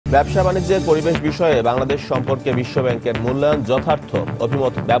ব্যবসা বাণিজ্যের পরিবেশ বিষয়ে বাংলাদেশ সম্পর্কে বিশ্বব্যাংকের মূল্যায়ন যথার্থ,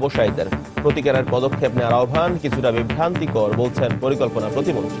 অভিমত ব্যবসায়ীদের। প্রতিকারের পদক্ষেপ নেওয়ার আহ্বান কিছুটা বিভ্রান্তিকর বলছেন পরিকল্পনা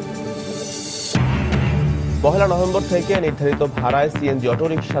প্রতিমন্ত্রী। 1 নভেম্বর থেকে নির্ধারিত ভাড়ায় সিএনজি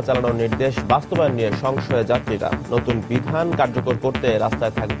অটোরিকশা চালানোর নির্দেশ বাস্তবায়ন নিয়ে সংশয়ে যাত্রীরা। নতুন বিধান কার্যকর করতে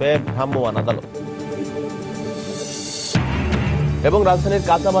রাস্তায় থাকবে ভ্রাম্যমাণ আদালত। এবং রাজধানীর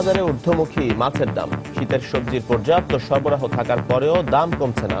কাঁচা বাজারে ঊর্ধ্বমুখী মাছের দাম। শীতের সবজির পর্যাপ্ত সরবরাহ থাকার পরেও দাম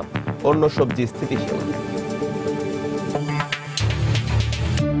কমছে না, অন্য সবজি স্থিতিশীল।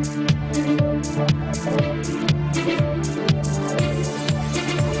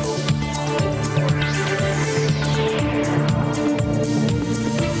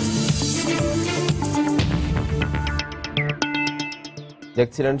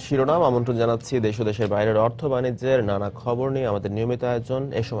 দেখছিলেন শিরোনাম। আমন্ত্রণ জানাচ্ছি দেশ ও দেশের বাইরের অর্থ বাণিজ্যের নানা খবর নিয়ে আমাদের নিয়মিত আয়োজন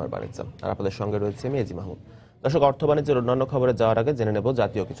এ সময়ের বাণিজ্য। আর আপনাদের সঙ্গে রয়েছে আমি এজি মাহমুদ। দর্শক, অর্থ বাণিজ্যের অন্যান্য খবরে যাওয়ার আগে জেনে নেব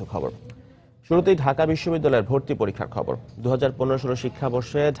জাতীয় কিছু খবর। শুরুতেই ঢাকা বিশ্ববিদ্যালয়ের ভর্তি পরীক্ষার খবর। 2015-16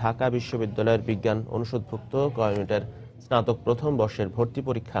 শিক্ষাবর্ষে ঢাকা বিশ্ববিদ্যালয়ের বিজ্ঞান অনুষদভুক্ত ক ইউনিটের স্নাতক প্রথম বর্ষের ভর্তি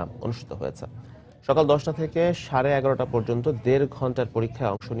পরীক্ষা অনুষ্ঠিত হয়েছে। সকাল 10টা থেকে 11:30 পর্যন্ত 1.5 ঘন্টার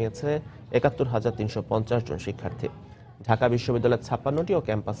পরীক্ষায় অংশ নিয়েছে 71,350 জন শিক্ষার্থী। ঢাকা বিশ্ববিদ্যালয়ের 56টি ও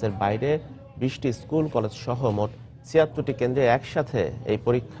ক্যাম্পাসের বাইরে 20টি স্কুল কলেজ সহ মোট 76টি কেন্দ্রে একসাথে এই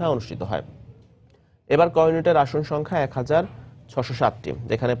পরীক্ষা অনুষ্ঠিত হয়। এবার ক ইউনিটের আসন সংখ্যা 1,607টি,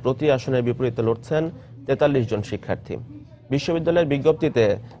 যেখানে প্রতি আসনের বিপরীতে লড়ছেন 43 জন শিক্ষার্থী। বিশ্ববিদ্যালয়ের বিজ্ঞপ্তিতে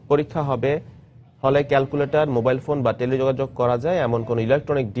পরীক্ষা হবে হলে ক্যালকুলেটর, মোবাইল ফোন বা টেলিযোগাযোগ করা যায় এমন কোন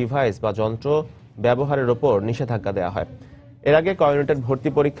ইলেকট্রনিক ডিভাইস বা যন্ত্র ব্যবহারের ওপর নিষেধাজ্ঞা দেওয়া হয়। এর আগে ক ইউনিটের ভর্তি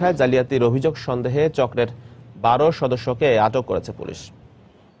পরীক্ষায় জালিয়াতির অভিযোগ সন্দেহে চক্রের 12 সদস্যকে আটক করেছে পুলিশ।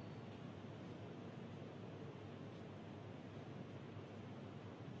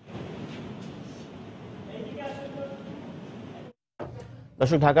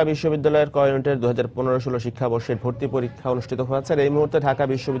 দর্শক, ঢাকা বিশ্ববিদ্যালয়ের ক ইউনিটের 2015-16 শিক্ষাবর্ষের ভর্তি পরীক্ষা অনুষ্ঠিত হয়েছে। এই মুহূর্তে ঢাকা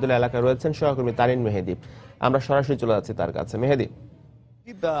বিশ্ববিদ্যালয় এলাকায় রয়েছেন সহকর্মী তারিন মেহেদি। আমরা সরাসরি চলে যাচ্ছি তার কাছে। মেহেদি,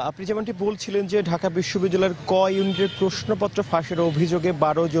 আপনি যেমনটি বলছিলেন যে ঢাকা বিশ্ববিদ্যালয়ের ক ইউনিটের প্রশ্নপত্র ফাঁসের অভিযোগে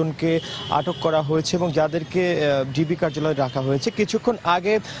 12 জনকে আটক করা হয়েছে এবং যাদেরকে ডিবি কার্যালয়ে রাখা হয়েছে। কিছুক্ষণ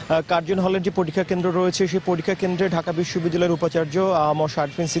আগে কার্জন হলের যে পরীক্ষা কেন্দ্র রয়েছে সেই পরীক্ষা কেন্দ্রে ঢাকা বিশ্ববিদ্যালয়ের উপাচার্য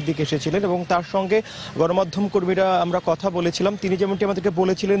শারফিন সিদ্দিক এসেছিলেন এবং তার সঙ্গে গণমাধ্যম কর্মীরা আমরা কথা বলেছিলাম। তিনি যেমনটি আমাদেরকে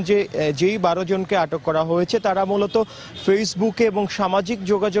বলেছিলেন যে যেই 12 জনকে আটক করা হয়েছে তারা মূলত ফেসবুকে এবং সামাজিক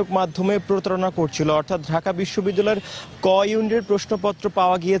যোগাযোগ মাধ্যমে প্রতারণা করছিল, অর্থাৎ ঢাকা বিশ্ববিদ্যালয়ের ক ইউনিটের প্রশ্নপত্র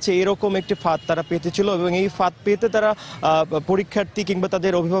পাওয়া গিয়েছে এরকম একটি ফাঁদ তারা পেতেছিল এবং এই ফাঁদ পেতে তারা পরীক্ষার্থী কিংবা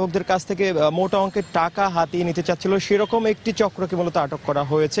তাদের অভিভাবকদের কাছ থেকে মোটা অঙ্কের টাকা হাতিয়ে নিতে চাচ্ছিল। সেরকম একটি চক্রকে মূলত আটক করা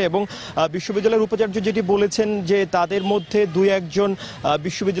হয়েছে এবং বিশ্ববিদ্যালয়ের উপাচার্য যেটি বলেছেন যে তাদের মধ্যে 2-1 জন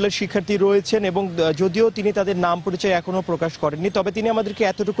বিশ্ববিদ্যালয়ের শিক্ষার্থী রয়েছেন এবং যদিও তিনি তাদের নাম পরিচয় এখনো প্রকাশ করেননি, তবে তিনি আমাদেরকে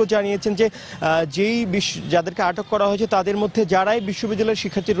এতটুকু জানিয়েছেন যে যাদেরকে আটক করা হয়েছে তাদের মধ্যে যারাই বিশ্ববিদ্যালয়ের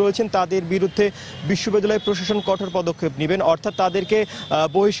শিক্ষার্থী রয়েছেন তাদের বিরুদ্ধে বিশ্ববিদ্যালয় প্রশাসন কঠোর পদক্ষেপ নেবেন, অর্থাৎ তাদেরকে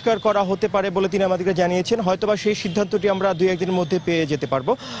বহিষ্কার করা হতে পারে বলে তিনি আমাদেরকে জানিয়েছেন। হয়তোবা সেই সিদ্ধান্তটি আমরা 2-1 দিনের মধ্যে পেয়ে যেতে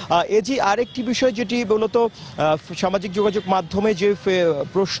পারবো। এজি আরেকটি বিষয় যেটি মূলত সামাজিক যোগাযোগ মাধ্যমে যে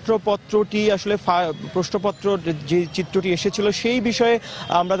প্রশ্নপত্রটি আসলে প্রশ্নপত্র যে চিত্রটি এসেছিল সেই বিষয়ে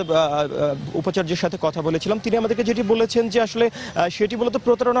আমরা উপাচার্যের সাথে কথা বলেছিলাম। তিনি আমাদেরকে যেটি বলেছেন যে আসলে সেটি মূলত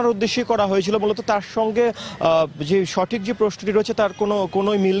প্রতারণার উদ্দেশ্যে করা হয়েছিল, মূলত তার সঙ্গে যে সঠিক যে প্রশ্নটি রয়েছে তার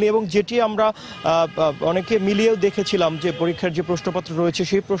কোনোই মিল নেই এবং যেটি আমরা অনেকে মিলিয়েও দেখেছিলাম যে পরীক্ষার যে প্রশ্নপত্র রয়েছে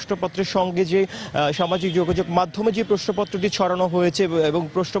সেই প্রশ্নপত্রের সঙ্গে যে সামাজিক যোগাযোগ মাধ্যমে যে প্রশ্নপত্রটি ছড়ানো হয়েছে এবং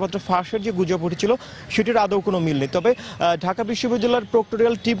প্রশ্নপত্র ফাঁসের যে গুজব উঠেছিল সেটির আদৌ কোনো মিল নেই। তবে ঢাকা বিশ্ববিদ্যালয়ের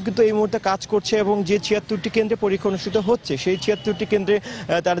প্রক্টোরিয়াল টিম কিন্তু এই মুহূর্তে কাজ করছে এবং যে 76টি কেন্দ্রে পরীক্ষা অনুষ্ঠিত হচ্ছে সেই 76টি কেন্দ্রে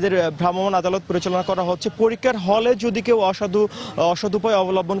তাদের ভ্রাম্যমাণ আদালত পরিচালনা করা হচ্ছে। পরীক্ষার হলে যদি কেউ অসৎ উপায়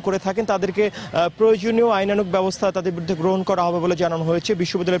অবলম্বন করে থাকেন তাদেরকে প্রয়োজনীয় আইনানুগ ব্যবস্থা তাদের বিরুদ্ধে গ্রহণ করা হবে বলে জানানো হয়েছে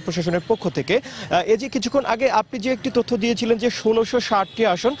বিশ্ববিদ্যালয় প্রশাসনের পক্ষ থেকে। এই যে কিছুক্ষণ আগে আপনি যে একটি তথ্য দিয়েছিলেন যে 1660টি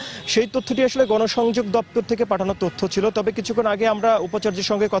আসন, সেই তথ্যটি আসলে গণসংযোগ দপ্তর থেকে পাঠানো তথ্য ছিল। তবে কিছুক্ষণ আগে আমরা উপাচার্যের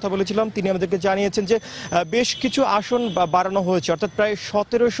সঙ্গে কথা বলেছিলাম, তিনি আমাদেরকে জানিয়েছেন যে বেশ কিছু আসন বাড়ানো হয়েছে, অর্থাৎ প্রায়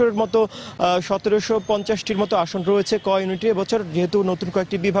 1750টির মতো আসন রয়েছে ক ইউনিটে। এবছর যেহেতু নতুন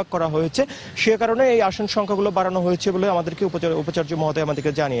কয়েকটি বিভাগ করা হয়েছে সে কারণে এই আসন সংখ্যাগুলো বাড়ানো হয়েছে বলে আমাদেরকে উপাচার্য মহোদয়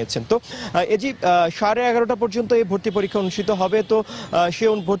আমাদেরকে জানিয়েছেন। তো এই যে 11:30 পর্যন্ত এই ভর্তি পরীক্ষা অনুষ্ঠিত হবে। তো সে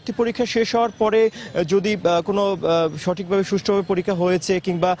ভর্তি পরীক্ষা শেষ হওয়ার পরে যদি কোনো সঠিকভাবে সুষ্ঠুভাবে পরীক্ষা হয়েছে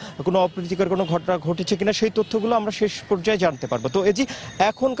কিংবা কোনো অপ্রীতিকর কোনো ঘটনা ঘটেছে কিনা সেই তথ্যগুলো আমরা শেষ পর্যায়ে জানতে পারবো। তো এজি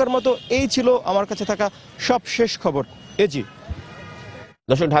এখনকার মতো এই ছিল আমার কাছে থাকা সব শেষ খবর। এজি।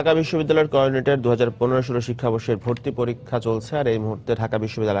 দর্শক, ঢাকা বিশ্ববিদ্যালয়ের ক ইউনিটের 2015-16 শিক্ষাবর্ষের ভর্তি পরীক্ষা চলছে, আর এই মুহূর্তে ঢাকা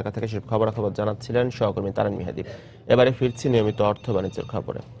বিশ্ববিদ্যালয় এলাকা থেকে সব খবরাখবর জানাচ্ছিলেন সহকর্মী তারান মিহাদি। এবারে ফিরছি নিয়মিত অর্থ বাণিজ্যের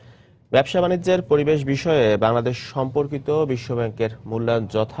খবরে। ব্যবসা বাণিজ্যের পরিবেশ বিষয়ে বাংলাদেশ সম্পর্কিত বিশ্বব্যাংকের মূল্যায়ন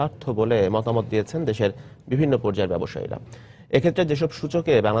যথার্থ বলে মতামত দিয়েছেন দেশের বিভিন্ন পর্যায়ের ব্যবসায়ীরা। এক্ষেত্রে যেসব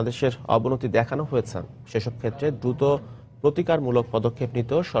সূচকে বাংলাদেশের অবনতি দেখানো হয়েছে সেসব ক্ষেত্রে দ্রুত প্রতিকারমূলক পদক্ষেপ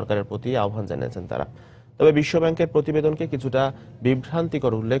নিতেও সরকারের প্রতি আহ্বান জানিয়েছেন তারা। তবে বিশ্বব্যাংকের প্রতিবেদনকে কিছুটা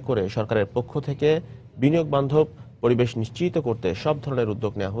বিভ্রান্তিকর উল্লেখ করে সরকারের পক্ষ থেকে বিনিয়োগ বান্ধব পরিবেশ নিশ্চিত করতে সব ধরনের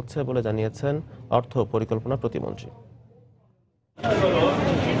উদ্যোগ নেওয়া হচ্ছে বলে জানিয়েছেন অর্থ পরিকল্পনা প্রতিমন্ত্রী।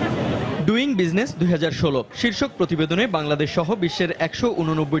 ডুইং বিজনেস 2016 শীর্ষক প্রতিবেদনে বাংলাদেশ সহ বিশ্বের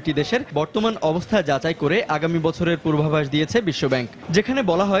 189টি দেশের বর্তমান অবস্থা যাচাই করে আগামী বছরের পূর্বাভাস দিয়েছে বিশ্বব্যাংক, যেখানে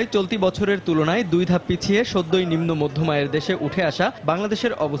বলা হয় চলতি বছরের তুলনায় 2 ধাপ পিছিয়ে সদ্যই নিম্ন মধ্যম আয়ের দেশে উঠে আসা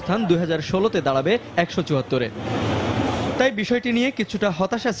বাংলাদেশের অবস্থান 2016-তে দাঁড়াবে 174-এ। তাই বিষয়টি নিয়ে কিছুটা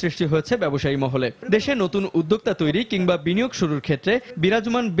হতাশা সৃষ্টি হয়েছে ব্যবসায়ী মহলে। দেশে নতুন উদ্যোক্তা তৈরি কিংবা বিনিয়োগ শুরুর ক্ষেত্রে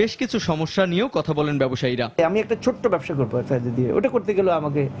বিরাজমান বেশ কিছু সমস্যা নিয়েও কথা বলেন ব্যবসায়ীরা। আমি একটা ছোট্ট ব্যবসা করবো দিয়ে, ওটা করতে গেলে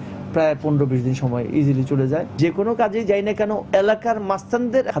আমাকে প্রায় 15-20 দিন সময় ইজিলি চলে যায়। যে কোনো কাজেই যাই না কেন, এলাকার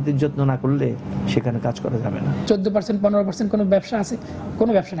মাস্তানদের খাতির যত্ন না করলে সেখানে কাজ করা যাবে না। 14% 15% কোনো ব্যবসা আছে?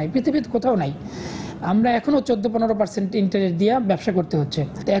 কোনো ব্যবসা নাই, পৃথিবীতে কোথাও নাই। আমরা এখনো 14-15% ইন্টারেস্ট দিয়ে ব্যবসা করতে হচ্ছে।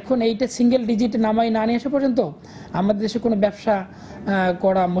 এখন এইটা সিঙ্গেল ডিজিট নামাই না নিয়ে আসা পর্যন্ত আমাদের দেশে কোনো ব্যবসা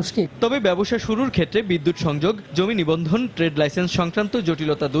করা মুশকিল। তবে ব্যবসা শুরুর ক্ষেত্রে বিদ্যুৎ সংযোগ, জমি নিবন্ধন, ট্রেড লাইসেন্স সংক্রান্ত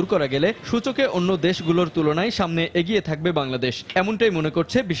জটিলতা দূর করা গেলে সূচকে অন্য দেশগুলোর তুলনায় সামনে এগিয়ে থাকবে বাংলাদেশ, এমনটাই মনে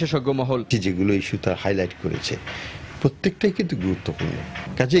করছে বিশেষজ্ঞ মহল। যেগুলো ইস্যু তার হাইলাইট করেছে প্রত্যেকটাই কিন্তু গুরুত্বপূর্ণ,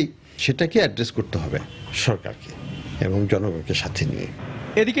 কাজেই সেটাকে অ্যাড্রেস করতে হবে সরকারকে এবং জনগণকে সাথে নিয়ে।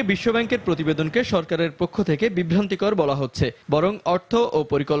 এদিকে বিশ্বব্যাংকের প্রতিবেদনকে সরকারের পক্ষ থেকে বিভ্রান্তিকর বলা হচ্ছে, বরং অর্থ ও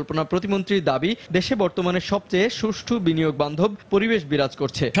পরিকল্পনা প্রতিমন্ত্রীর দাবি দেশে বর্তমানে সবচেয়ে সুষ্ঠু বিনিয়োগ বান্ধব পরিবেশ বিরাজ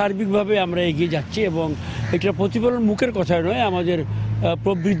করছে। সার্বিকভাবে আমরা এগিয়ে যাচ্ছি এবং এটা প্রতিফলন মুখের কথা নয়, আমাদের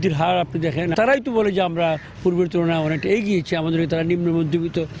প্রবৃদ্ধির হার আপনি দেখেন, তারাই তো বলে যে আমরা পূর্বের তুলনায় অনেকটা এগিয়েছি, আমাদেরকে তারা নিম্ন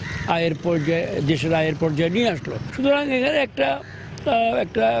মধ্যবিত্ত আয়ের পর্যায়ে, দেশের আয়ের পর্যায়ে নিয়ে আসলো। সুতরাং এখানে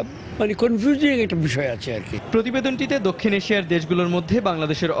একটা মানে কনফিউজিং একটা বিষয় আছে আর কি। প্রতিবেদনটিতে দক্ষিণ এশিয়ার দেশগুলোর মধ্যে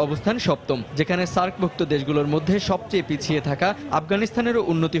বাংলাদেশের অবস্থান সপ্তম, যেখানে সার্কভুক্ত দেশগুলোর মধ্যে সবচেয়ে পিছিয়ে থাকা আফগানিস্তানেরও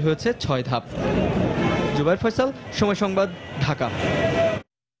উন্নতি হয়েছে 6 ধাপ। জুবাইর ফয়সাল, সময় সংবাদ, ঢাকা।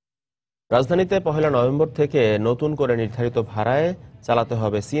 রাজধানীতে 1 নভেম্বর থেকে নতুন করে নির্ধারিত ভাড়ায় চালাতে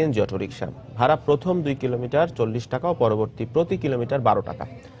হবে সিএনজি অটোরিকশা। ভাড়া প্রথম 2 কিলোমিটার 40 টাকা ও পরবর্তী প্রতি কিলোমিটার 12 টাকা।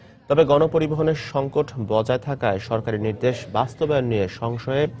 তবে গণপরিবহনের সংকট বজায় থাকায় সরকারি নির্দেশ বাস্তবায়ন নিয়ে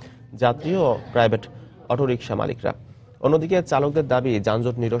সংশয়ে যাত্রী ও প্রাইভেট অটোরিকশা মালিকরা। অন্যদিকে চালকদের দাবি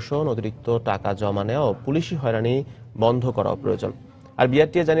যানজট নিরসন, অতিরিক্ত টাকা জমা নেওয়া ও পুলিশি হয়রানি বন্ধ করা প্রয়োজন। আর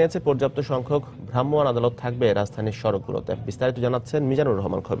বিআরটিএ জানিয়েছে পর্যাপ্ত সংখ্যক ভ্রাম্যমাণ আদালত থাকবে রাজধানীর সড়কগুলোতে। বিস্তারিত জানাচ্ছেন মিজানুর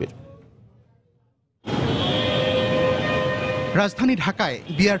রহমান খবির। রাজধানী ঢাকায়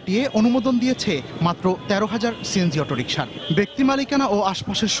বিআরটিএ অনুমোদন দিয়েছে মাত্র 13,000 সিএনজি অটোরিকশার। ব্যক্তি মালিকানা ও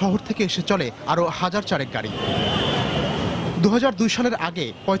আশপাশের শহর থেকে এসে চলে আরও 1,000 গাড়ি। 2002 সালের আগে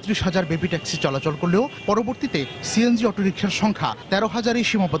 35,000 বেবি ট্যাক্সি চলাচল করলেও পরবর্তীতে সিএনজি অটোরিকশার সংখ্যা 13,000-এই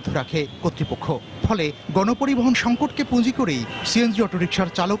সীমাবদ্ধ রাখে কর্তৃপক্ষ। ফলে গণপরিবহন সংকটকে পুঁজি করেই সিএনজি অটোরিকশার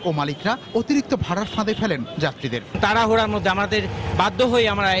চালক ও মালিকরা অতিরিক্ত ভাড়ার ফাঁদে ফেলেন যাত্রীদের। তাড়াহুড়ার মধ্যে আমাদের বাধ্য হই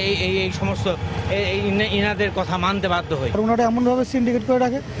আমরা এই সমস্ত ইনাদের কথা মানতে বাধ্য হই। ওনারা এমনভাবে সিন্ডিকেট করে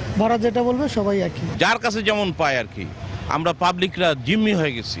রাখে, ভাড়া যেটা বলবে সবাই একই, যার কাছে যেমন পায় আর কি। আমরা পাবলিকরা জিম্মি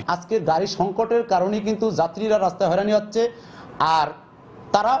হয়ে গেছি। আজকে গাড়ি সংকটের কারণে কিন্তু যাত্রীরা রাস্তায় হয়রানি হচ্ছে আর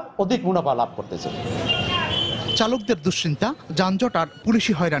তারা অধিক মুনাফা লাভ করতেছে। চালকদের দুশ্চিন্তা, যানজট আর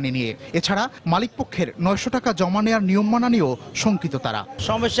পুলিশি হয়রানি নিয়ে। এছাড়া মালিক পক্ষের 900 টাকা জমা নেওয়ার নিয়ম মানা নিয়েও শঙ্কিত তারা।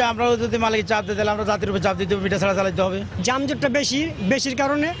 সমস্যা আমরাও যদি মালিক চাপ দিতে আমরা যাত্রীর উপর চাপ দিতে হবে, মিটার ছাড়া চালাতে হবে। যানজটটা বেশির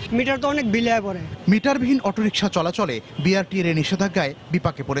কারণে মিটার তো অনেক বিল হয়ে পড়ে। মিটারবিহীন অটোরিকশা চলাচলে বিআরটিএর নিষেধাজ্ঞায়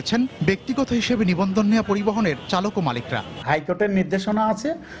বিপাকে পড়েছেন ব্যক্তিগত হিসেবে নিবন্ধন নেওয়া পরিবহনের চালক ও মালিকরা। হাইকোর্টের নির্দেশনা আছে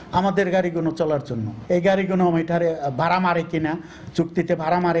আমাদের গাড়িগুলো চলার জন্য। এই গাড়িগুলো মিটারে ভাড়া মারে কিনা, চুক্তিতে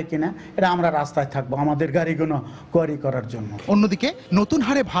ভাড়া মারে কিনা, এটা আমরা রাস্তায় থাকবো আমাদের গাড়িগুলো কোয়ারি করার জন্য। অন্যদিকে নতুন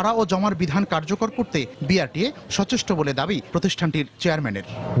হারে ভাড়া ও জমার বিধান কার্যকর করতে বিআরটিএ সচেষ্ট বলে দাবি প্রতিষ্ঠানটির চেয়ারম্যানের।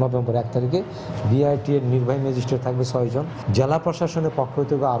 নভেম্বর 1 তারিখে বিআরটিএর নির্বাহী ম্যাজিস্ট্রেট থাকবে 6 জন, জেলা প্রশাসনের পক্ষ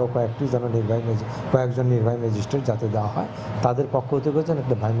থেকে আরও কয়েকজন নির্বাহী ম্যাজিস্ট্রেট যাতে দেওয়া হয়, তাদের পক্ষ থেকে যেন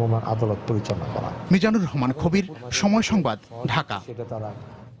একটা ভ্রাম্যমাণ আদালত পরিচালনা করা। মিজানুর রহমান খবির, সময় সংবাদ, ঢাকা।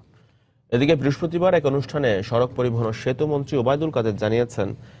 এদিকে বৃহস্পতিবার এক অনুষ্ঠানে সড়ক পরিবহন ও সেতু মন্ত্রী ওবায়দুল কাদের জানিয়েছেন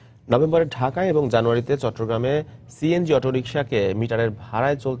নভেম্বরে ঢাকায় এবং জানুয়ারিতে চট্টগ্রামে সিএনজি অটোরিকশাকে মিটারের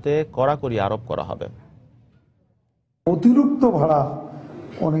ভাড়ায় চলতে কড়াকড়ি আরোপ করা হবে। অতিরিক্ত ভাড়া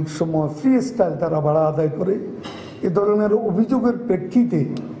অনেক সময় ফ্রি স্টাইল তারা ভাড়া আদায় করে, এ ধরনের অভিযোগের প্রেক্ষিতে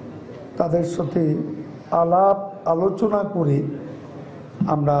তাদের সাথে আলাপ আলোচনা করে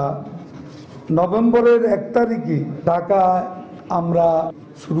আমরা নভেম্বরের 1 তারিখে ঢাকায় আমরা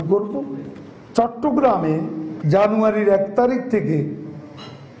শুরু করব। চট্টগ্রামে জানুয়ারির 1 তারিখ থেকে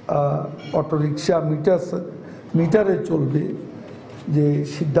অটোরিকশা মিটারে চলবে যে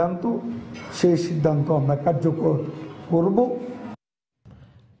সিদ্ধান্ত, সেই সিদ্ধান্ত আমরা কার্যকর করব।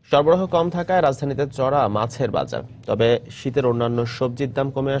 সরবরাহ কম থাকায় রাজধানীতে চড়া মাছের বাজার, তবে শীতের অন্যান্য সবজির দাম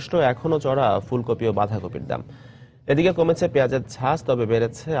কমে আসলেও এখনো চড়া ফুলকপি ও বাঁধাকপির দাম। এদিকে কমেছে পেঁয়াজের ঝাঁজ, তবে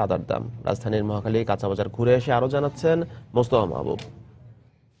বেড়েছে আদার দাম। রাজধানীর মহাখালী কাঁচা বাজার ঘুরে এসে আরো জানাচ্ছেন মোস্তফা মাহবুব।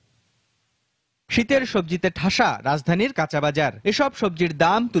 শীতের সবজিতে ঠাসা রাজধানীর কাঁচা বাজার। এসব সবজির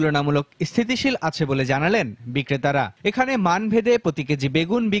দাম তুলনামূলক স্থিতিশীল আছে বলে জানালেন বিক্রেতারা। এখানে মানভেদে প্রতি কেজি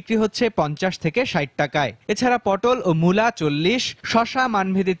বেগুন বিক্রি হচ্ছে 50 থেকে 60 টাকায়। এছাড়া পটল ও মূলা 40, শসা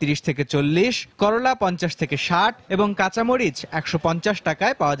মানভেদে 30 থেকে 40, করলা 50 থেকে 60 এবং কাঁচামরিচ 150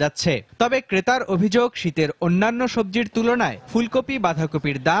 টাকায় পাওয়া যাচ্ছে। তবে ক্রেতার অভিযোগ, শীতের অন্যান্য সবজির তুলনায় ফুলকপি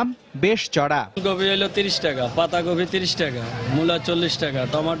বাঁধাকপির দাম বেশ চড়া। ফুলকপি হলো 30 টাকা, পাতাকপি 30 টাকা, মূলা 40 টাকা,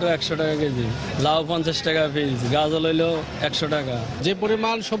 টমেটো 100 টাকা কেজি, লাউ 50 টাকা পিস, গাজর হইলো 100 টাকা। যে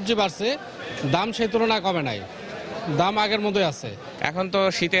পরিমাণ সবজি বাড়ছে দাম সেই তুলনায় কমে নাই, দাম আগের মতোই আছে। এখন তো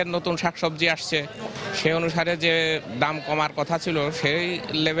শীতের নতুন শাকসবজি আসছে, সেই অনুসারে যে দাম কমার কথা ছিল সেই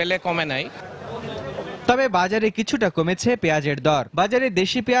লেভেলে কমে নাই। তবে বাজারে কিছুটা কমেছে পেঁয়াজের দর। বাজারে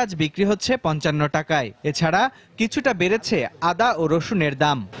দেশি পেঁয়াজ বিক্রি হচ্ছে 55 টাকায়। এছাড়া কিছুটা বেড়েছে আদা ও রসুনের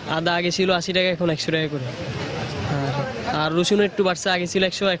দাম। আদা আগে ছিল 80 টাকা, এখন 100 টাকা করে। আর রসুন একটু বাড়ছে, আগে ছিল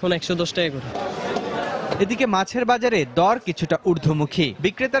 100, এখন 110 টাকা করে। এদিকে মাছের বাজারে দর কিছুটা ঊর্ধ্বমুখী।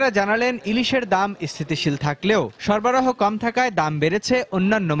 বিক্রেতারা জানালেন, ইলিশের দাম স্থিতিশীল থাকলেও সরবরাহ কম থাকায় দাম বেড়েছে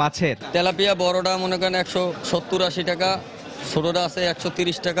অন্যান্য মাছের। তেলাপিয়া বড়টা মনে করেন 170-80 টাকা, ছোটটা আছে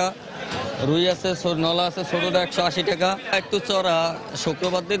 130 টাকা, রুই আছে, নলা আছে, ছোটটা 180 টাকা। একটু চড়া,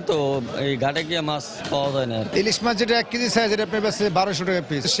 শুক্রবার দিন তো এই ঘাটে গিয়ে মাছ পাওয়া যায় না। ইলিশ মাছ যেটা 1 কেজি সাইজ, এটা আপনার কাছে 1200 টাকা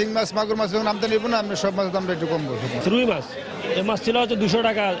পিস। শিং মাছ, মাগুর মাছ যখন আমদানি নেব না, আমরা সব মাছের দামটা একটু কমবো। রুই মাছ, এই মাছ ছিল হচ্ছে 200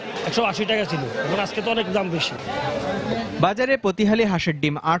 টাকা, 180 টাকা ছিল, এবং আজকে তো অনেক দাম বেশি। বাজারে প্রতিহালি হাঁসের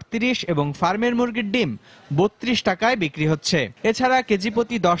ডিম 38 এবং ফার্মের মুরগির ডিম 32 টাকায় বিক্রি হচ্ছে। এছাড়া কেজি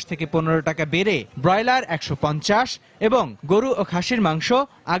প্রতি 10 থেকে 15 টাকা বেড়ে ব্রয়লার 150 এবং গরু ও খাসির মাংস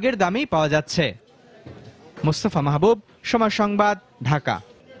আগের দামেই পাওয়া যাচ্ছে। মোস্তফা মাহবুব, সময় সংবাদ, ঢাকা।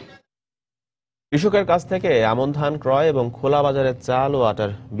 কৃষকের কাছ থেকে আমন ধান ক্রয় এবং খোলা বাজারে চাল ও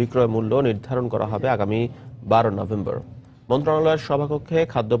আটার বিক্রয় মূল্য নির্ধারণ করা হবে আগামী 12 নভেম্বর। মন্ত্রণালয়ের সভাকক্ষে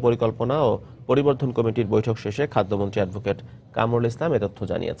খাদ্য পরিকল্পনা ও পরিবর্ধন কমিটির বৈঠক শেষে খাদ্যমন্ত্রী অ্যাডভোকেট কামরুল ইসলাম এ তথ্য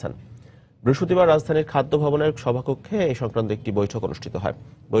জানিয়েছেন। বৃহস্পতিবার রাজধানীর খাদ্য ভবনের সভাকক্ষে এই সংক্রান্ত একটি বৈঠক অনুষ্ঠিত হয়।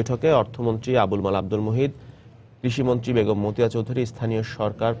 বৈঠকে অর্থমন্ত্রী আবুল মাল আব্দুল মুহিত, কৃষিমন্ত্রী বেগম মতিয়া চৌধুরী, স্থানীয়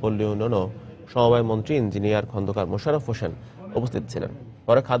সরকার, পল্লী উন্নয়ন ও সমবায় মন্ত্রী ইঞ্জিনিয়ার খন্দকার মোশাররফ হোসেন উপস্থিত ছিলেন।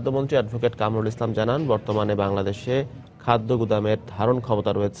 পরে খাদ্যমন্ত্রী অ্যাডভোকেট কামরুল ইসলাম জানান, বর্তমানে বাংলাদেশে খাদ্য গুদামের ধারণ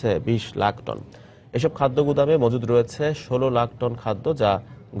ক্ষমতা রয়েছে 20 লাখ টন। এসব খাদ্য গুদামে মজুদ রয়েছে 16 লাখ টন খাদ্য, যা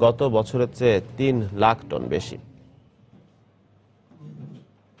গত বছরের চেয়ে 3 লাখ টন বেশি।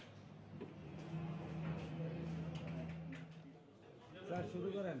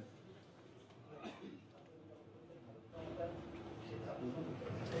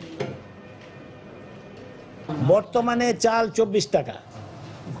 বর্তমানে চাল 24 টাকা,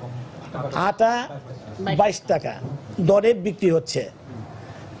 আটা 22 টাকা দরে বিক্রি হচ্ছে।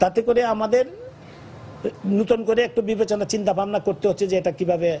 তাতে করে আমাদের নতুন করে একটু বিবেচনা, চিন্তা ভাবনা করতে হচ্ছে যে এটা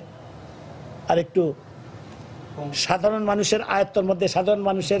কিভাবে আরেকটু সাধারণ মানুষের আয়ত্তের মধ্যে, সাধারণ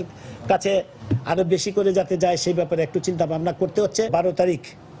মানুষের কাছে আরো বেশি করে যাতে যায়, সেই ব্যাপারে একটু চিন্তা ভাবনা করতে হচ্ছে। 12 তারিখ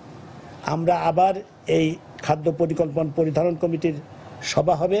আমরা আবার এই খাদ্য পরিকল্পনা পরিধারণ কমিটির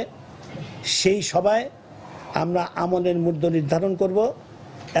সভা হবে। সেই সভায় আমরা আমনের মূল্য নির্ধারণ করব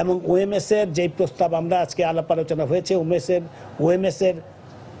এবং ওএমএস এর যে প্রস্তাব আমরা আজকে আলাপ আলোচনা হয়েছে, ওএমএস এর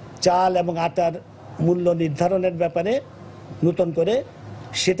চাল এবং আটার মূল্য নির্ধারণের ব্যাপারে নতুন করে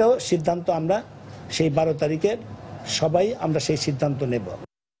সেটাও সিদ্ধান্ত আমরা সেই 12 তারিখের সবাই আমরা সেই সিদ্ধান্ত নেব।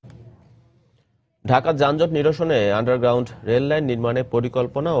 ঢাকা যানজট নিরসনে আন্ডারগ্রাউন্ড রেল লাইন নির্মাণে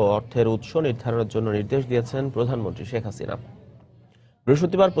পরিকল্পনা ও অর্থের উৎস নির্ধারণের জন্য নির্দেশ দিয়েছেন প্রধানমন্ত্রী শেখ হাসিনা।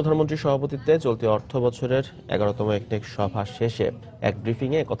 বৃহস্পতিবার প্রধানমন্ত্রীর সভাপতিত্বে চলতি অর্থ বছরের 11তম একনেক সভা শেষে এক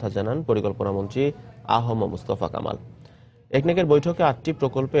ব্রিফিংয়ে কথা জানান পরিকল্পনা মন্ত্রী আহম মুস্তফা কামাল। একনেকের বৈঠকে 8টি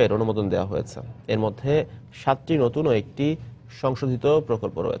প্রকল্পের অনুমোদন দেওয়া হয়েছে। এর মধ্যে 7টি নতুন ও একটি সংশোধিত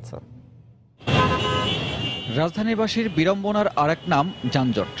প্রকল্প রয়েছে। রাজধানীবাসীর বিড়ম্বনার আরেক নাম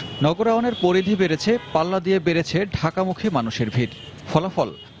যানজট। নগরায়নের পরিধি বেড়েছে, পাল্লা দিয়ে বেড়েছে ঢাকামুখী মানুষের ভিড়। ফলাফল,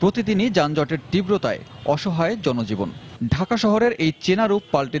 প্রতিদিনই যানজটের তীব্রতায় অসহায় জনজীবন। ঢাকা শহরের এই চেনা রূপ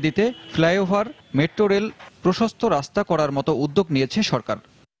পাল্টে দিতে ফ্লাইওভার, মেট্রো রেল, প্রশস্ত রাস্তা করার মতো উদ্যোগ নিয়েছে সরকার।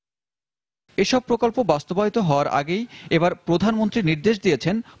 এসব প্রকল্প বাস্তবায়িত হওয়ার আগেই এবার প্রধানমন্ত্রী নির্দেশ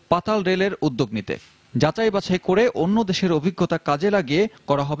দিয়েছেন পাতাল রেলের উদ্যোগ নিতে। যাচাই বাছাই করে অন্য দেশের অভিজ্ঞতা কাজে লাগিয়ে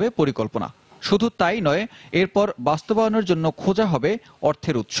করা হবে পরিকল্পনা। শুধু তাই নয়, এরপর বাস্তবায়নের জন্য খোঁজা হবে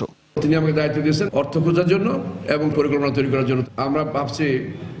অর্থের উৎস। তিনি আমাকে দায়িত্ব দিয়েছেন অর্থ খোঁজার জন্য এবং পরিকল্পনা তৈরি করার জন্য। আমরা ভাবছি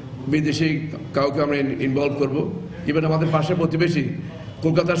বিদেশি কাউকে আমরা ইনভলভ করব। ইভেন আমাদের পাশে প্রতিবেশী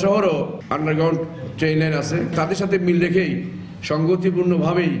কলকাতা শহরও আন্ডারগ্রাউন্ড ট্রেন লাইন আছে, তাদের সাথে মিল রেখেই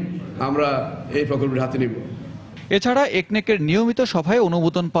সংগতিপূর্ণভাবেই আমরা এই প্রকল্পের হাতে নিব। এছাড়া একনেকের নিয়মিত সভায়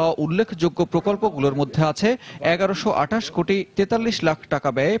অনুমোদন পাওয়া উল্লেখযোগ্য প্রকল্পগুলোর মধ্যে আছে 1128 কোটি 43 লাখ টাকা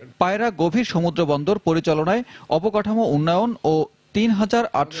ব্যয়ে পায়রা গভীর সমুদ্র বন্দর পরিচালনায় অবকাঠামো উন্নয়ন ও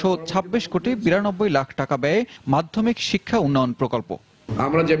 3826 কোটি 92 লাখ টাকা ব্যয়ে মাধ্যমিক শিক্ষা উন্নয়ন প্রকল্প।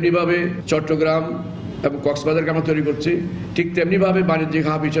 আমরা যেমনিভাবে চট্টগ্রাম এবং কক্সবাজারকে আমরা তৈরি করছি, ঠিক তেমনিভাবে বাণিজ্যিক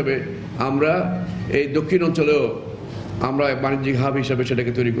হাব হিসেবে আমরা এই দক্ষিণ অঞ্চলেও আমরা বাণিজ্যিক হাব হিসাবে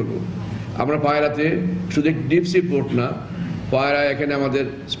সেটাকে তৈরি করব। আমরা পায়রাতে শুধু ডিপ সি পোর্ট না, পায়রা এখানে আমাদের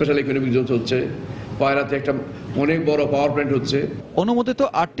স্পেশাল ইকোনমিক জোন হচ্ছে, পায়রাতে একটা অনেক বড় পাওয়ার প্ল্যান্ট হচ্ছে। অনুমোদিত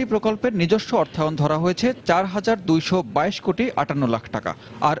 8টি প্রকল্পের নিজস্ব অর্থায়ন ধরা হয়েছে 4222 কোটি 58 লাখ টাকা,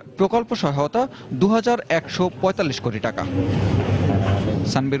 আর প্রকল্প সহায়তা 2145 কোটি টাকা।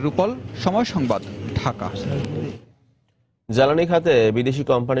 সানবীর রূপল, সময় সংবাদ, ঢাকা। জ্বালানি খাতে বিদেশি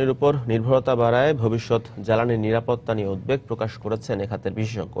কোম্পানির উপর নির্ভরতা বাড়ায় ভবিষ্যৎ জ্বালানির নিরাপত্তা নিয়ে উদ্বেগ প্রকাশ করেছেন এ খাতের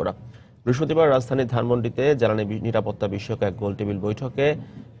বিশেষজ্ঞরা। বৃহস্পতিবার রাজধানীর ধানমন্ডিতে জ্বালানি নিরাপত্তা বিষয়ক এক গোলটেবিল বৈঠকে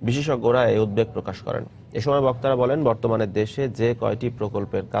বিশেষজ্ঞরা এই উদ্বেগ প্রকাশ করেন। এ সময় বক্তারা বলেন, বর্তমানে দেশে যে কয়টি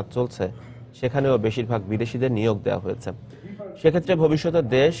প্রকল্পের কাজ চলছে সেখানেও বেশিরভাগ বিদেশিদের নিয়োগ দেওয়া হয়েছে। সেক্ষেত্রে ভবিষ্যতে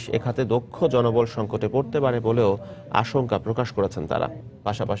দেশ এ খাতে দক্ষ জনবল সংকটে পড়তে পারে বলেও আশঙ্কা প্রকাশ করেছেন তারা।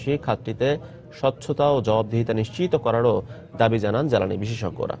 পাশাপাশি খাতটিতে স্বচ্ছতা ও জবাবদিহিতা নিশ্চিত করারও দাবি জানান জ্বালানি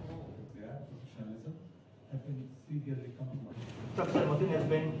বিশেষজ্ঞরা।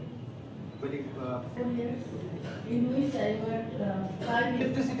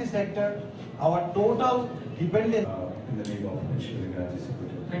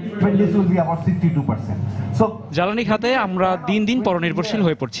 জ্বালানি খাতে আমরা দিন দিন পরনির্ভরশীল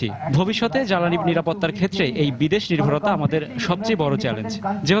হয়ে পড়ছি। ভবিষ্যতে জ্বালানি নিরাপত্তার ক্ষেত্রে এই বিদেশ নির্ভরতা আমাদের সবচেয়ে বড় চ্যালেঞ্জ।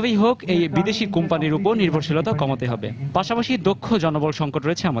 যেভাবেই হোক এই বিদেশি কোম্পানির উপর নির্ভরশীলতা কমাতে হবে। পাশাপাশি দক্ষ জনবল সংকট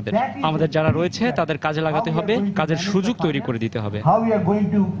রয়েছে আমাদের যারা রয়েছে তাদের কাজে লাগাতে হবে, কাজের সুযোগ তৈরি করে দিতে হবে।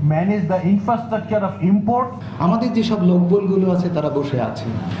 আমাদের যেসব লোকবলগুলো আছে তারা বসে আছে,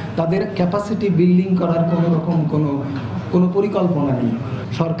 তাদের ক্যাপাসিটি বিল্ডিং করার কোনো রকম কোনো পরিকল্পনা নেই।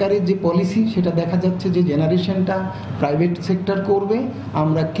 সরকারের যে পলিসি সেটা দেখা যাচ্ছে যে জেনারেশনটা প্রাইভেট সেক্টর করবে,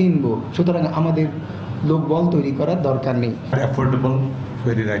 আমরা কিনবো। সুতরাং আমাদের লোকবল তৈরি করার দরকার নেই।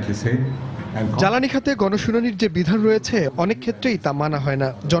 জ্বালানি খাতে গণশুনানির যে বিধান রয়েছে অনেক ক্ষেত্রেই তা মানা হয় না।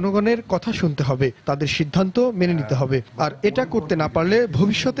 জনগণের কথা শুনতে হবে, তাদের সিদ্ধান্ত মেনে নিতে হবে। আর এটা করতে না পারলে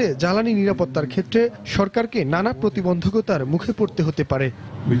ভবিষ্যতে জ্বালানি নিরাপত্তার ক্ষেত্রে সরকারকে নানা প্রতিবন্ধকতার মুখে পড়তে হতে পারে।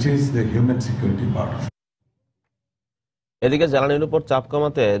 এদিকে জ্বালানির উপর চাপ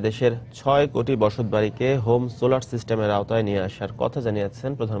কমাতে দেশের 6 কোটি বসতবাড়িকে হোম সোলার সিস্টেমের আওতায় নিয়ে আসার কথা জানিয়েছেন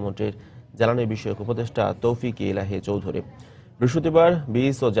প্রধানমন্ত্রীর জ্বালানি বিষয়ক উপদেষ্টা তৌফিক ইলাহি চৌধুরী। বৃহস্পতিবার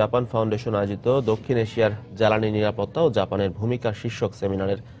বিস ও জাপান ফাউন্ডেশন আয়োজিত দক্ষিণ এশিয়ার জ্বালানি নিরাপত্তা ও জাপানের ভূমিকা শীর্ষক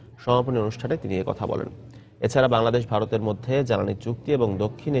সেমিনারের সমাপনী অনুষ্ঠানে তিনি এ কথা বলেন। এছাড়া বাংলাদেশ ভারতের মধ্যে জ্বালানি চুক্তি এবং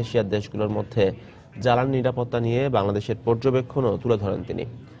দক্ষিণ এশিয়ার দেশগুলোর মধ্যে জ্বালানি নিরাপত্তা নিয়ে বাংলাদেশের পর্যবেক্ষণও তুলে ধরেন তিনি।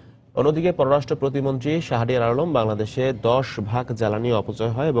 অন্যদিকে পররাষ্ট্র প্রতিমন্ত্রী শাহরিয়ার আলম বাংলাদেশে 10 ভাগ জ্বালানি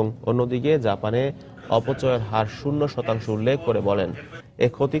অপচয় হয় এবং অন্যদিকে জাপানে অপচয়ের হার 0% উল্লেখ করে বলেন, এ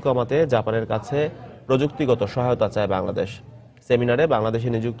ক্ষতি কমাতে জাপানের কাছে প্রযুক্তিগত সহায়তা চায় বাংলাদেশ। সেমিনারে বাংলাদেশে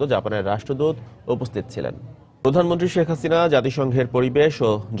নিযুক্ত জাপানের রাষ্ট্রদূত উপস্থিত ছিলেন। প্রধানমন্ত্রী শেখ হাসিনা জাতিসংঘের পরিবেশ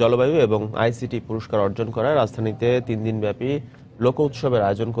ও জলবায়ু এবং আইসিটি পুরস্কার অর্জন করায় রাজধানীতে 3 দিনব্যাপী লোক উৎসবের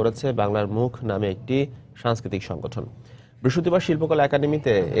আয়োজন করেছে বাংলার মুখ নামে একটি সাংস্কৃতিক সংগঠন। বৃহস্পতিবার শিল্পকলা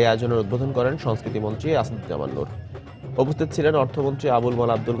একাডেমিতে এই আয়োজনের উদ্বোধন করেন সংস্কৃতিমন্ত্রী আসাদুজ্জামান নূর। উপস্থিত ছিলেন অর্থমন্ত্রী আবুল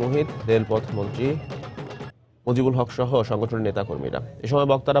মাল আব্দুল মুহিত, রেলপথ মন্ত্রী মুজিবুল হক সহ সংগঠনের নেতাকর্মীরা। এ সময়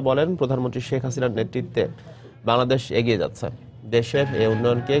বক্তারা বলেন, প্রধানমন্ত্রী শেখ হাসিনার নেতৃত্বে বাংলাদেশ এগিয়ে যাচ্ছে। দেশের এই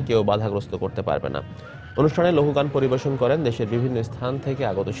উন্নয়নকে কেউ বাধাগ্রস্ত করতে পারবে না। অনুষ্ঠানে লঘুগান পরিবেশন করেন দেশের বিভিন্ন স্থান থেকে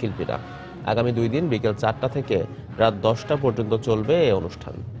আগত শিল্পীরা। আগামী 2 দিন বিকেল 4টা থেকে রাত 10টা পর্যন্ত চলবে এই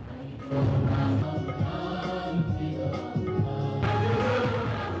অনুষ্ঠান।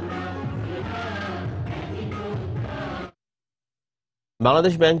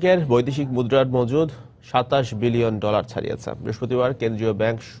 বাংলাদেশ ব্যাংকের বৈদেশিক মুদ্রার মজুদ $27 বিলিয়ন ছাড়িয়েছে। বৃহস্পতিবার কেন্দ্রীয়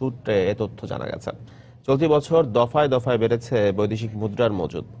ব্যাংক সূত্রে এ তথ্য জানা গেছে। চলতি বছর দফায় দফায় বেড়েছে বৈদেশিক মুদ্রার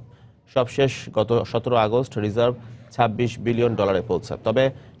মজুদ। সবশেষ গত 17 আগস্ট রিজার্ভ $26 বিলিয়ন পৌঁছে। তবে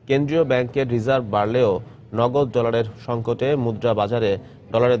কেন্দ্রীয় ব্যাংকের রিজার্ভ বাড়লেও নগদ ডলারের সংকটে মুদ্রা বাজারে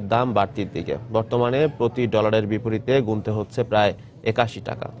ডলারের দাম বাড়তির দিকে। বর্তমানে প্রতি ডলারের বিপরীতে গুনতে হচ্ছে প্রায় 81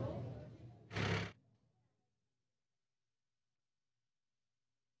 টাকা।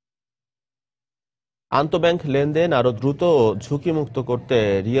 আন্তঃব্যাংক লেনদেন আরও দ্রুত ও ঝুঁকিমুক্ত করতে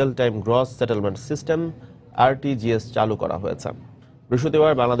real time gross settlement system RTGS চালু করা হয়েছে।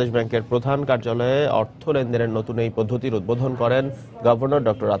 বৃহস্পতিবার বাংলাদেশ ব্যাংকের প্রধান কার্যালয়ে অর্থ লেনদেনের নতুন এই পদ্ধতির উদ্বোধন করেন গভর্নর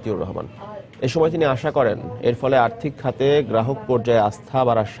ডক্টর আতিউর রহমান। এ সময় তিনি আশা করেন এর ফলে আর্থিক খাতে গ্রাহক পর্যায়ে আস্থা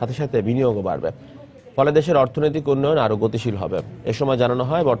বাড়ার সাথে সাথে বিনিয়োগও বাড়বে, ফলে দেশের অর্থনৈতিক উন্নয়ন আরও গতিশীল হবে। এ সময় জানানো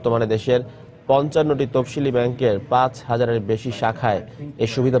হয় বর্তমানে দেশের 55টি তফসিলি ব্যাংকের 5000-এর বেশি শাখায় এ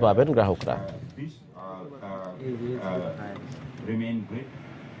সুবিধা পাবেন গ্রাহকরা।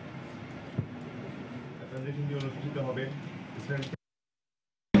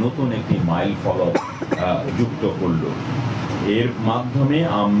 নতুন একটি মাইল ফলক যুক্ত করল। এর মাধ্যমে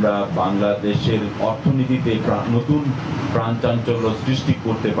আমরা বাংলাদেশের অর্থনীতিতে নতুন প্রাণচাঞ্চল্য সৃষ্টি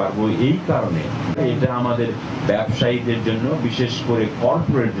করতে পারবো। এই কারণে এটা আমাদের ব্যবসায়ীদের জন্য, বিশেষ করে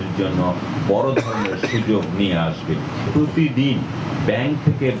কর্পোরেটদের জন্য বড় ধরনের সুযোগ নিয়ে আসবে। প্রতিদিন ব্যাংক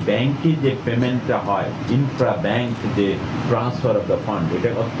থেকে ব্যাংকে যে পেমেন্টটা হয়, ইনফ্রা ব্যাংক যে ট্রান্সফার অফ দ্য ফান্ড, এটা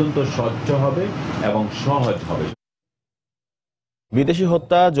অত্যন্ত স্বচ্ছ হবে এবং সহজ হবে। বিদেশি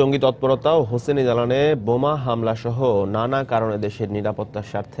হত্যা, জঙ্গি তৎপরতা ও হোসেনি জালানে বোমা হামলা সহ নানা কারণে দেশের নিরাপত্তার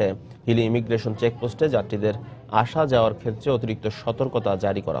স্বার্থে হিলি ইমিগ্রেশন চেকপোস্টে যাত্রীদের আসা যাওয়ার ক্ষেত্রে অতিরিক্ত সতর্কতা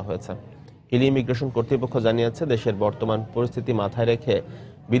জারি করা হয়েছে। হিলি ইমিগ্রেশন কর্তৃপক্ষ জানিয়েছে, দেশের বর্তমান পরিস্থিতি মাথায় রেখে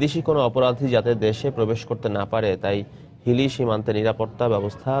বিদেশি কোনো অপরাধী যাতে দেশে প্রবেশ করতে না পারে, তাই হিলি সীমান্তে নিরাপত্তা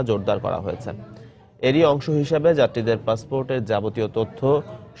ব্যবস্থা জোরদার করা হয়েছে। এরই অংশ হিসাবে যাত্রীদের পাসপোর্টের যাবতীয় তথ্য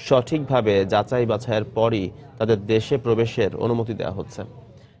সঠিকভাবে যাচাই বাছাইয়ের পরই তাদের দেশে প্রবেশের অনুমতি দেওয়া হচ্ছে।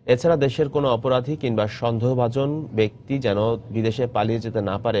 এছাড়া দেশের কোনো অপরাধী কিংবা সন্দেহভাজন ব্যক্তি যেন বিদেশে পালিয়ে যেতে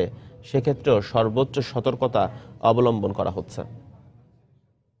না পারে, সেক্ষেত্রেও সর্বোচ্চ সতর্কতা অবলম্বন করা হচ্ছে।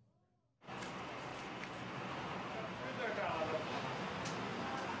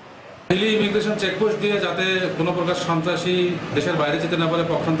 হিলি ইমিগ্রেশন চেকপোস্ট দিয়ে যাতে কোনো প্রকার সন্ত্রাসী দেশের বাইরে যেতে না পারে,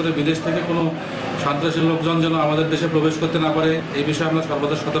 পক্ষান্তরে বিদেশ থেকে কোনো সন্ত্রাসী লোকজন যেন আমাদের দেশে প্রবেশ করতে না পারে, এই বিষয়ে আমরা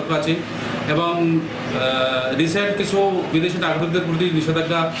সর্বদা সতর্ক আছি। এবং রিসেন্ট কিছু বিদেশি নাগরিকদের প্রতি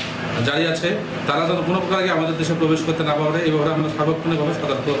নিষেধাজ্ঞা জারি আছে, তারা যেন কোনো প্রকার আমাদের দেশে প্রবেশ করতে না পারে, এইভাবে আমরা সার্বক্ষণিকভাবে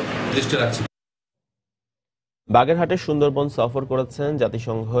সতর্ক দৃষ্টি রাখছি। বাগেরহাটের সুন্দরবন সফর করেছেন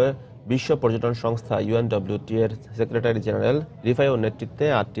জাতিসংঘ বিশ্ব পর্যটন সংস্থা UNWTO এর সেক্রেটারি জেনারেল রিফাইওর নেতৃত্বে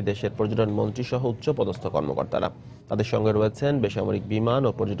 8টি দেশের পর্যটন মন্ত্রী সহ উচ্চ পদস্থ কর্মকর্তারা। তাদের সঙ্গে রয়েছেন বেসামরিক বিমান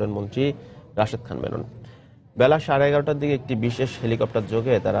ও পর্যটন মন্ত্রী রাশেদ খান মেনন। বেলা 11:30টার দিকে একটি বিশেষ হেলিকপ্টার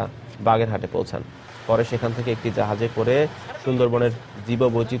যোগে তারা বাগেরহাটে পৌঁছান। পরে সেখান থেকে একটি জাহাজে করে সুন্দরবনের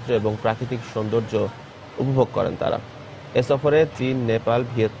জীববৈচিত্র্য এবং প্রাকৃতিক সৌন্দর্য উপভোগ করেন তারা। এ সফরে চীন, নেপাল,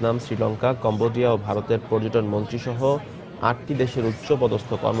 ভিয়েতনাম, শ্রীলঙ্কা, কম্বোডিয়া ও ভারতের পর্যটন মন্ত্রী সহ 8টি দেশের উচ্চ পদস্থ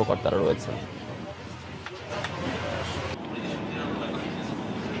কর্মকর্তারা রয়েছেন।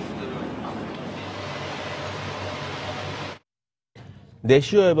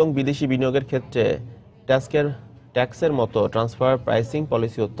 দেশীয় এবং বিদেশি বিনিয়োগের ক্ষেত্রে ট্যাক্সের মতো ট্রান্সফার প্রাইসিং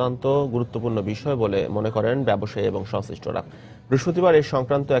পলিসি অত্যন্ত গুরুত্বপূর্ণ বিষয় বলে মনে করেন ব্যবসায়ী এবং সংশ্লিষ্টরা। বৃহস্পতিবার এই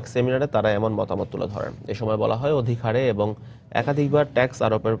সংক্রান্ত এক সেমিনারে তারা এমন মতামত তুলে ধরেন। এ সময় বলা হয়, অধিক হারে এবং একাধিকবার ট্যাক্স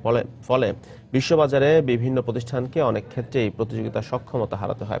আরোপের ফলে বিশ্ববাজারে বিভিন্ন প্রতিষ্ঠানকে অনেক ক্ষেত্রেই প্রতিযোগিতা সক্ষমতা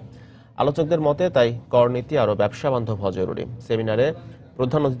হারাতে হয়। আলোচকদের মতে তাই করনীতি আরও ব্যবসা বান্ধব হওয়া জরুরি। সেমিনারে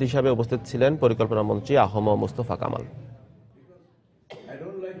প্রধান অতিথি হিসাবে উপস্থিত ছিলেন পরিকল্পনা মন্ত্রী আহম মুস্তফা কামাল।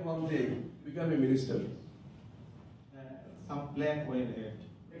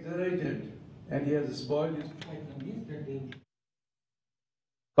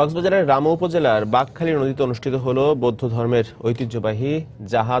 কক্সবাজারের রামু উপজেলার বাঘখালী নদীতে অনুষ্ঠিত হল বৌদ্ধ ধর্মের ঐতিহ্যবাহী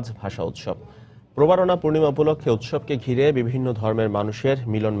জাহাজ ভাষা উৎসব। প্রবারণা পূর্ণিমা উপলক্ষে উৎসবকে ঘিরে বিভিন্ন ধর্মের মানুষের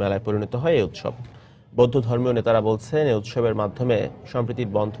মিলন মেলায় পরিণত হয় এই উৎসব। বৌদ্ধ ধর্মীয় নেতারা বলছেন, এই উৎসবের মাধ্যমে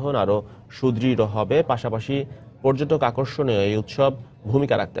সম্প্রীতির বন্ধন আরও সুদৃঢ় হবে, পাশাপাশি পর্যটক আকর্ষণীয় এই উৎসব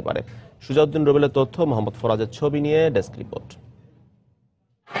ভূমিকা রাখতে পারে। সুজাউদ্দিন রুবেলের তথ্য, মোহাম্মদ ফরাজের ছবি নিয়ে ডেস্ক রিপোর্ট।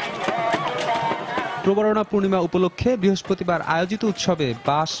 প্রবারণা পূর্ণিমা উপলক্ষে বৃহস্পতিবার আয়োজিত উৎসবে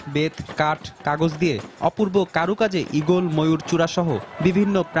বাঁশ, বেত, কাঠ, কাগজ দিয়ে অপূর্ব কারুকাজে ঈগল, ময়ূর, চূড়া সহ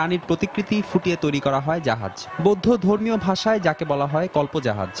বিভিন্ন প্রাণীর প্রতিকৃতি ফুটিয়ে তৈরি করা হয় জাহাজ। বৌদ্ধ ধর্মীয় ভাষায় যাকে বলা হয়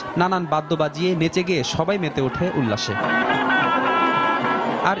কল্পজাহাজ। নানান বাদ্য বাজিয়ে নেচে গিয়ে সবাই মেতে ওঠে উল্লাসে।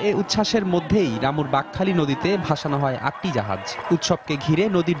 আর এই উচ্ছ্বাসের মধ্যেই রামুর বাকখালী নদীতে ভাসানো হয় 8টি জাহাজ। উৎসবকে ঘিরে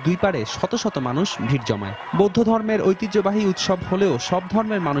নদীর দুই পাড়ে শত শত মানুষ ভিড় জমায়। বৌদ্ধ ধর্মের ঐতিহ্যবাহী উৎসব হলেও সব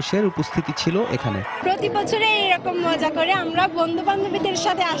ধর্মের মানুষের উপস্থিতি ছিল এখানে। প্রতি বছরে এরকম মজা করে আমরা বন্ধু বান্ধবীদের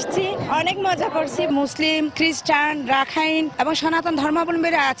সাথে আসছি, অনেক মজা করছি। মুসলিম, খ্রিস্টান, রাখাইন এবং সনাতন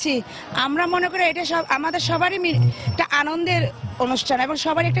ধর্মাবলম্বীরা আছি। আমরা মনে করি এটা সব আমাদের সবারই একটা আনন্দের অনুষ্ঠান এবং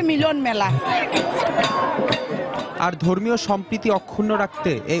সবারই একটা মিলন মেলা। আর ধর্মীয় সম্প্রীতি অক্ষুণ্ণ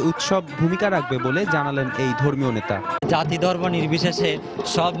রাখতে এই উৎসব ভূমিকা রাখবে বলে জানালেন এই ধর্মীয় নেতা। জাতি ধর্ম নির্বিশেষে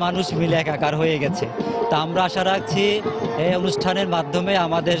সব মানুষ মিলে একাকার হয়ে গেছে। তা আমরা আশা রাখছি এই অনুষ্ঠানের মাধ্যমে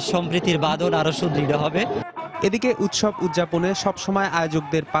আমাদের সম্প্রীতির বাঁধন আরো সুদৃঢ় হবে। এদিকে উৎসব উদযাপনে সবসময়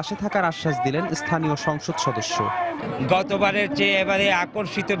আয়োজকদের পাশে থাকার আশ্বাস দিলেন স্থানীয় সংসদ সদস্য। গতবারের চেয়ে এবারে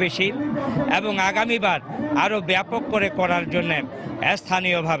আকর্ষিত বেশি এবং আগামীবার আরো ব্যাপক করে করার জন্য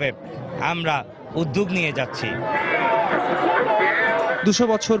স্থানীয়ভাবে আমরা উদ্যোগ নিয়ে যাচ্ছি। 200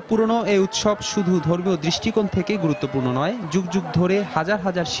 বছর পুরনো এই উৎসব শুধু ধর্মীয় দৃষ্টিকোণ থেকে গুরুত্বপূর্ণ নয়, যুগ যুগ ধরে হাজার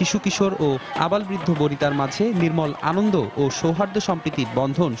হাজার শিশু কিশোর ও আবালবৃদ্ধ বনিতার মাঝে নির্মল আনন্দ ও সৌহার্দ্য সম্প্রীতির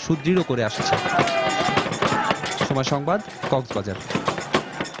বন্ধন সুদৃঢ় করে আসছে। সময় সংবাদ, কক্সবাজার।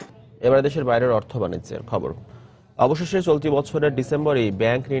 এবার দেশের বাইরের অর্থ বাণিজ্যের খবর। অবশেষে চলতি বছরের ডিসেম্বরেই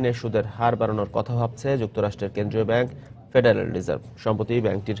ব্যাংক ঋণের সুদের হার বাড়ানোর কথা ভাবছে যুক্তরাষ্ট্রের কেন্দ্রীয় ব্যাংক ফেডারেল রিজার্ভ। সম্প্রতি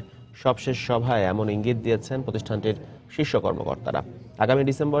ব্যাংকটির সবশেষ সভায় এমন ইঙ্গিত দিয়েছেন প্রতিষ্ঠানটির শীর্ষ কর্মকর্তারা। আগামী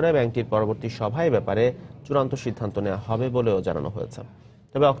ডিসেম্বরে ব্যাংকটির পরবর্তী সভায় ব্যাপারে চূড়ান্ত সিদ্ধান্ত নেওয়া হবে বলেও জানানো হয়েছে।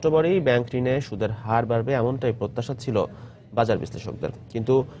 তবে অক্টোবরেই ব্যাংক ঋণে সুদের হার বাড়বে এমনটাই প্রত্যাশা ছিল বাজার বিশ্লেষকদের।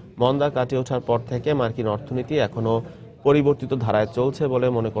 কিন্তু মন্দা কাটিয়ে ওঠার পর থেকে মার্কিন অর্থনীতি এখনও পরিবর্তিত ধারায় চলছে বলে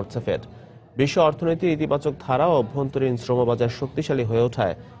মনে করছে ফেড। বিশ্ব অর্থনীতির ইতিবাচক ধারা ও অভ্যন্তরীণ শ্রমবাজার শক্তিশালী হয়ে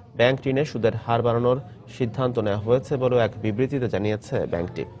ওঠায় ব্যাংক ঋণে সুদের হার বাড়ানোর সিদ্ধান্ত নেওয়া হয়েছে বলেও এক বিবৃতিতে জানিয়েছে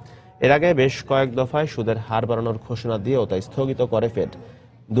ব্যাংকটি। এর আগে বেশ কয়েক দফায় সুদের হার বাড়ানোর ঘোষণা দিয়েও তা স্থগিত করে ফেড।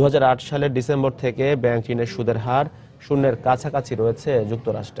 2008 সালের ডিসেম্বর থেকে ব্যাংক ঋণের সুদের হার শূন্যের কাছাকাছি রয়েছে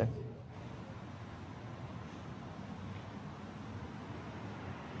যুক্তরাষ্ট্রে।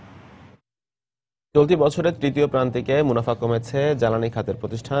 চলতি বছরের তৃতীয় প্রান্তিকে মুনাফা কমেছে জ্বালানি খাতের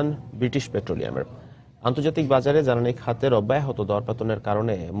প্রতিষ্ঠান ব্রিটিশ পেট্রোলিয়ামের। আন্তর্জাতিক বাজারে জ্বালানি খাতের অব্যাহত দরপতনের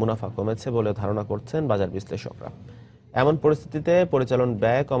কারণে মুনাফা কমেছে বলে ধারণা করছেন বাজার বিশ্লেষকরা। এমন পরিস্থিতিতে পরিচালন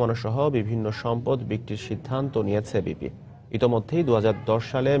ব্যয় কমানো সহ বিভিন্ন সম্পদ বিক্রির সিদ্ধান্ত নিয়েছে বিপি। ইতোমধ্যেই 2010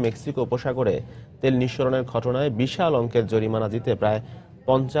 সালে মেক্সিকো উপসাগরে তেল নিঃসরণের ঘটনায় বিশাল অঙ্কের জরিমানা দিতে প্রায়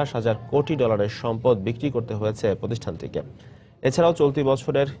 $50,000 কোটি সম্পদ বিক্রি করতে হয়েছে প্রতিষ্ঠানটিকে। এছাড়াও চলতি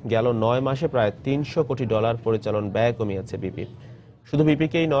বছরের গেল 9 মাসে প্রায় $300 কোটি পরিচালন ব্যয় কমিয়েছে বিপি। শুধু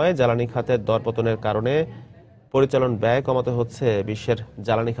বিপিকেই নয়, জ্বালানি খাতের দরপতনের কারণে পরিচালন ব্যয় কমাতে হচ্ছে বিশ্বের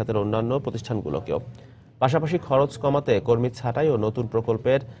জ্বালানি খাতের অন্যান্য প্রতিষ্ঠানগুলোকেও। পাশাপাশি খরচ কমাতে কর্মী ছাঁটাই ও নতুন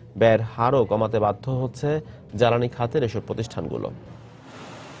প্রকল্পের ব্যয়ের হারও কমাতে বাধ্য হচ্ছে জ্বালানি খাতের এসব প্রতিষ্ঠানগুলো।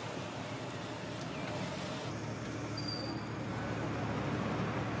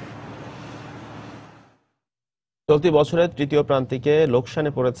 চলতি বছরের তৃতীয় প্রান্তিকে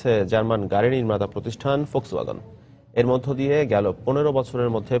লোকসানে পড়েছে জার্মান গাড়ি নির্মাতা প্রতিষ্ঠান ফোক্সওয়াগন। এর মধ্য দিয়ে গেল 15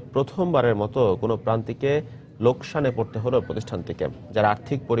 বছরের মধ্যে প্রথমবারের মতো কোনো প্রান্তিকে লোকসানে পড়তে হলো প্রতিষ্ঠানটিকে, যার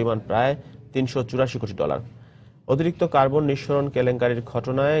আর্থিক পরিমাণ প্রায় $384 কোটি। অতিরিক্ত কার্বন নিঃসরণ কেলেঙ্কারির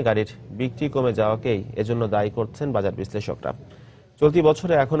ঘটনায় গাড়ির বিক্রি কমে যাওয়াকেই এজন্য দায়ী করছেন বাজার বিশ্লেষকরা। চলতি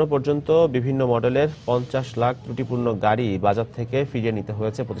বছরে এখনো পর্যন্ত বিভিন্ন মডেলের 50 লাখ ত্রুটিপূর্ণ গাড়ি বাজার থেকে ফিরিয়ে নিতে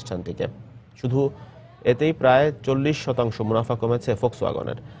হয়েছে প্রতিষ্ঠানটিকে। শুধু এতেই প্রায় 40% মুনাফা কমেছে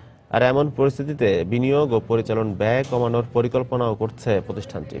ফোক্সওয়াগনের। আর এমন পরিস্থিতিতে বিনিয়োগ ও পরিচালন ব্যয় কমানোর পরিকল্পনাও করছে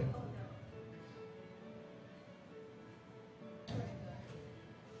প্রতিষ্ঠানটি।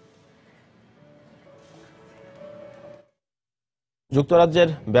 যুক্তরাজ্যের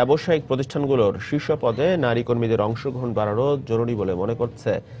ব্যবসায়িক প্রতিষ্ঠানগুলোর শীর্ষ পদে নারী কর্মীদের অংশগ্রহণ বাড়ানো জরুরি বলে মনে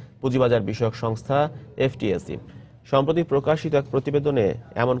করছে পুঁজিবাজার বিষয়ক সংস্থা এফটিএসি। সম্প্রতি প্রকাশিত এক প্রতিবেদনে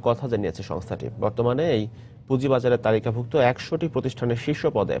এমন কথা জানিয়েছে সংস্থাটি। বর্তমানে এই পুঁজিবাজারে তালিকাভুক্ত 100টি প্রতিষ্ঠানের শীর্ষ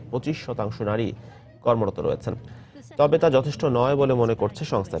পদে 25% নারী কর্মরত রয়েছেন। তবে তা যথেষ্ট নয় বলে মনে করছে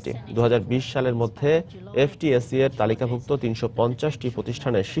সংস্থাটি। 2020 সালের মধ্যে এফটিএসি এর তালিকাভুক্ত 350টি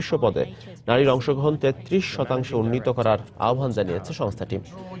প্রতিষ্ঠানের শীর্ষ পদে নারীর অংশগ্রহণ 33% উন্নীত করার আহ্বান জানিয়েছে সংস্থাটি।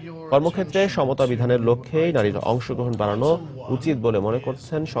 কর্মক্ষেত্রে সমতা বিধানের লক্ষ্যেই নারীর অংশগ্রহণ বাড়ানো উচিত বলে মনে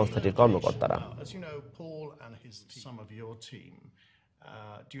করছেন সংস্থাটির কর্মকর্তারা।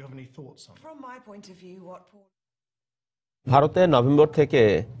 ভারতে নভেম্বর থেকে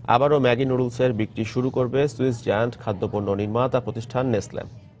আবারও ম্যাগি নুডলসের বিক্রি শুরু করবে সুইস জায়ান্ট খাদ্যপণ্য নির্মাতা প্রতিষ্ঠান নেসলে।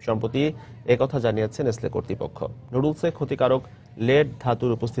 সম্প্রতি একথা জানিয়েছে নেসলে কর্তৃপক্ষ। নুডলসে ক্ষতিকারক লেড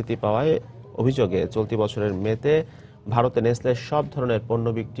ধাতুর উপস্থিতি পাওয়ায় অভিযোগে চলতি বছরের মেতে ভারতে নেসলের সব ধরনের পণ্য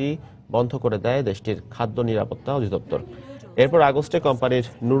বিক্রি বন্ধ করে দেয় দেশটির খাদ্য নিরাপত্তা অধিদপ্তর। এরপর আগস্টে কোম্পানির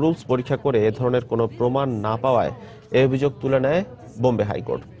নুডলস পরীক্ষা করে এ ধরনের কোনো প্রমাণ না পাওয়ায় এই অভিযোগ তুলে নেয় বোম্বে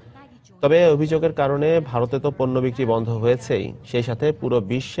হাইকোর্ট। তবে অভিযোগের কারণে ভারতে তো পণ্য বিক্রি বন্ধ হয়েছেই, সেই সাথে পুরো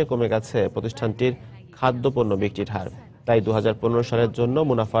বিশ্বে কমে গেছে প্রতিষ্ঠানটির খাদ্যপণ্য বিক্রির হার। তাই 2015 সালের জন্য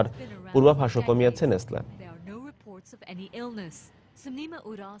মুনাফার পূর্বাভাসও কমিয়েছে নেসলে।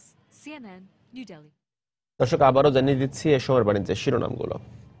 দর্শক, আবারও জানিয়ে দিচ্ছি এ সময়ের বাণিজ্যের শিরোনামগুলো।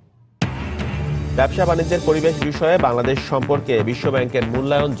 ব্যবসা বাণিজ্যের পরিবেশ বিষয়ে বাংলাদেশ সম্পর্কে বিশ্বব্যাংকের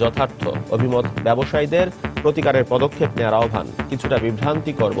মূল্যায়ন যথার্থ, অভিমত ব্যবসায়ীদের প্রতিকারের পদক্ষেপ নেওয়ার আহ্বান, কিছুটা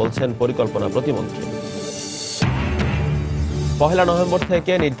বিভ্রান্তিকর বলছেন পরিকল্পনা প্রতিমন্ত্রী। 1 নভেম্বর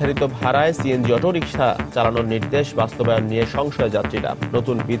থেকে নির্ধারিত ভাড়ায় সিএনজি অটোরিকশা চালানোর নির্দেশ বাস্তবায়ন নিয়ে সংশয় যাত্রীরা।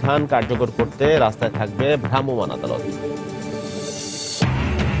 নতুন বিধান কার্যকর করতে রাস্তায় থাকবে ভ্রাম্যমাণ আদালত।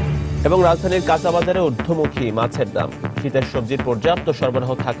 এবং রাজধানীর কাঁচা বাজারে ঊর্ধ্বমুখী মাছের দাম। শীতের সবজির পর্যাপ্ত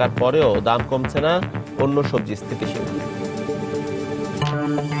সরবরাহ থাকার পরেও দাম কমছে না, অন্য সবজি স্থিতিশীল।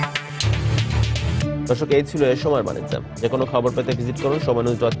 দর্শক, এই ছিল এ সময়ের বাণিজ্য। যে কোনো খবর পেতে ভিজিট করুন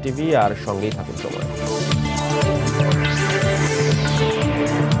সময়নিউজ.tv আর সঙ্গেই থাকুন সময়।